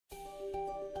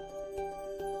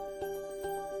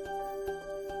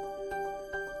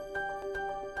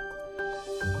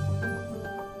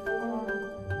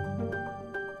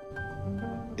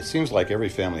It seems like every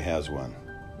family has one.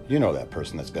 You know that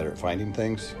person that's better at finding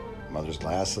things. Mother's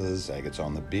glasses, agates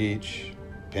on the beach,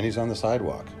 pennies on the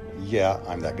sidewalk. Yeah,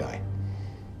 I'm that guy.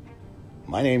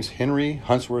 My name's Henry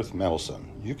Huntsworth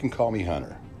Meddlesome. You can call me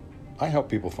Hunter. I help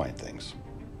people find things.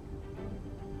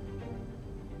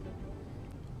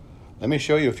 Let me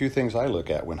show you a few things I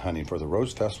look at when hunting for the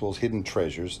Rose Festival's hidden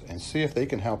treasures and see if they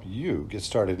can help you get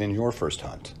started in your first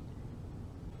hunt.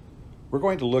 We're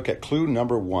going to look at clue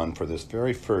number 1 for this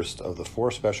very first of the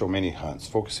 4 special mini hunts,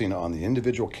 focusing on the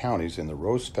individual counties in the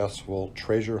Rose Festival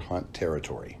treasure hunt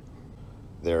territory.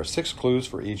 There are 6 clues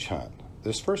for each hunt.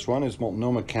 This first one is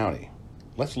Multnomah County.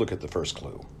 Let's look at the first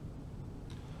clue.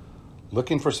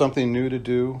 Looking for something new to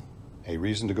do, a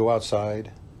reason to go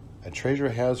outside, a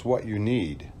treasure has what you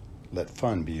need. Let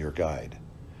fun be your guide.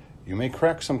 You may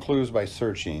crack some clues by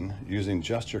searching using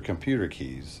just your computer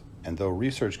keys, and though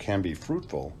research can be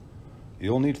fruitful,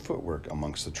 you'll need footwork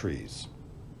amongst the trees.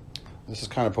 This is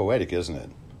kind of poetic, isn't it?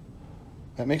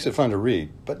 That makes it fun to read,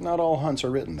 but not all hunts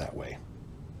are written that way.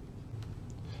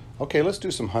 Okay, let's do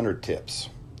some hunter tips.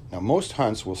 Now, most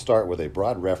hunts will start with a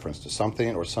broad reference to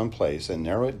something or someplace and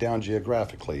narrow it down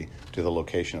geographically to the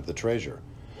location of the treasure.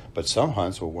 But some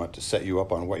hunts will want to set you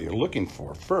up on what you're looking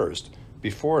for first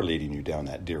before leading you down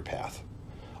that deer path.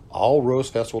 All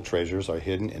Rose Festival treasures are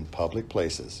hidden in public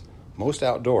places, most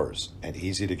outdoors and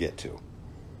easy to get to.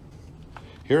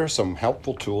 Here are some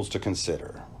helpful tools to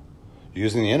consider.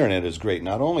 Using the internet is great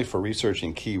not only for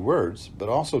researching keywords, but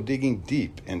also digging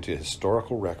deep into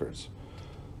historical records.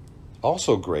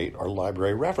 Also great are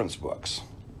library reference books,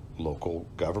 local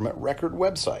government record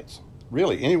websites,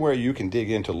 really anywhere you can dig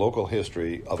into local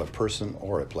history of a person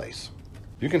or a place.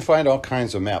 You can find all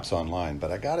kinds of maps online,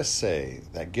 but I gotta say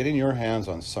that getting your hands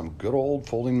on some good old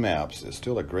folding maps is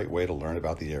still a great way to learn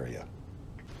about the area.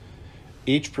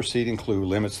 Each preceding clue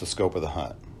limits the scope of the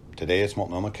hunt. Today it's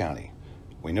Multnomah County.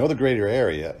 We know the greater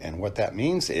area, and what that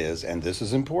means is, and this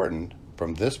is important,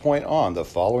 from this point on, the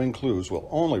following clues will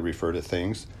only refer to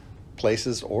things,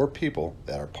 places, or people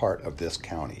that are part of this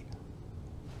county.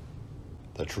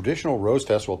 The traditional Rose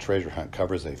Festival treasure hunt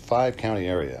covers a 5-county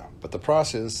area, but the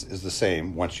process is the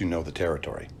same once you know the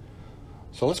territory.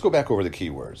 So let's go back over the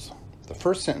keywords. The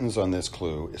first sentence on this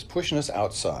clue is pushing us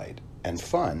outside, and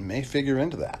fun may figure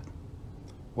into that.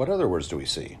 What other words do we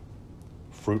see?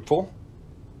 Fruitful?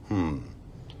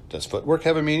 Does footwork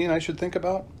have a meaning I should think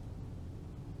about?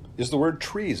 Is the word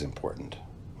trees important?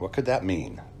 What could that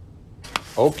mean?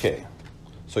 Okay,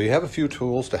 so you have a few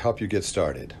tools to help you get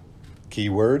started.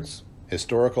 Keywords,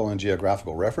 historical and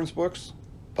geographical reference books,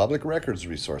 public records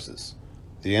resources,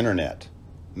 the internet,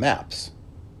 maps,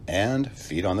 and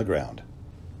feet on the ground.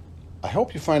 I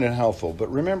hope you find it helpful, but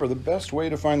remember, the best way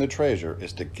to find the treasure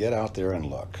is to get out there and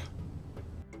look.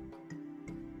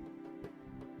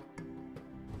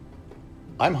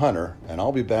 I'm Hunter, and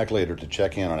I'll be back later to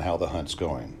check in on how the hunt's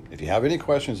going. If you have any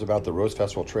questions about the Rose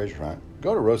Festival treasure hunt,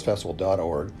 go to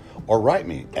rosefestival.org or write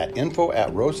me at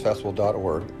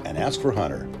info@rosefestival.org and ask for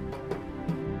Hunter.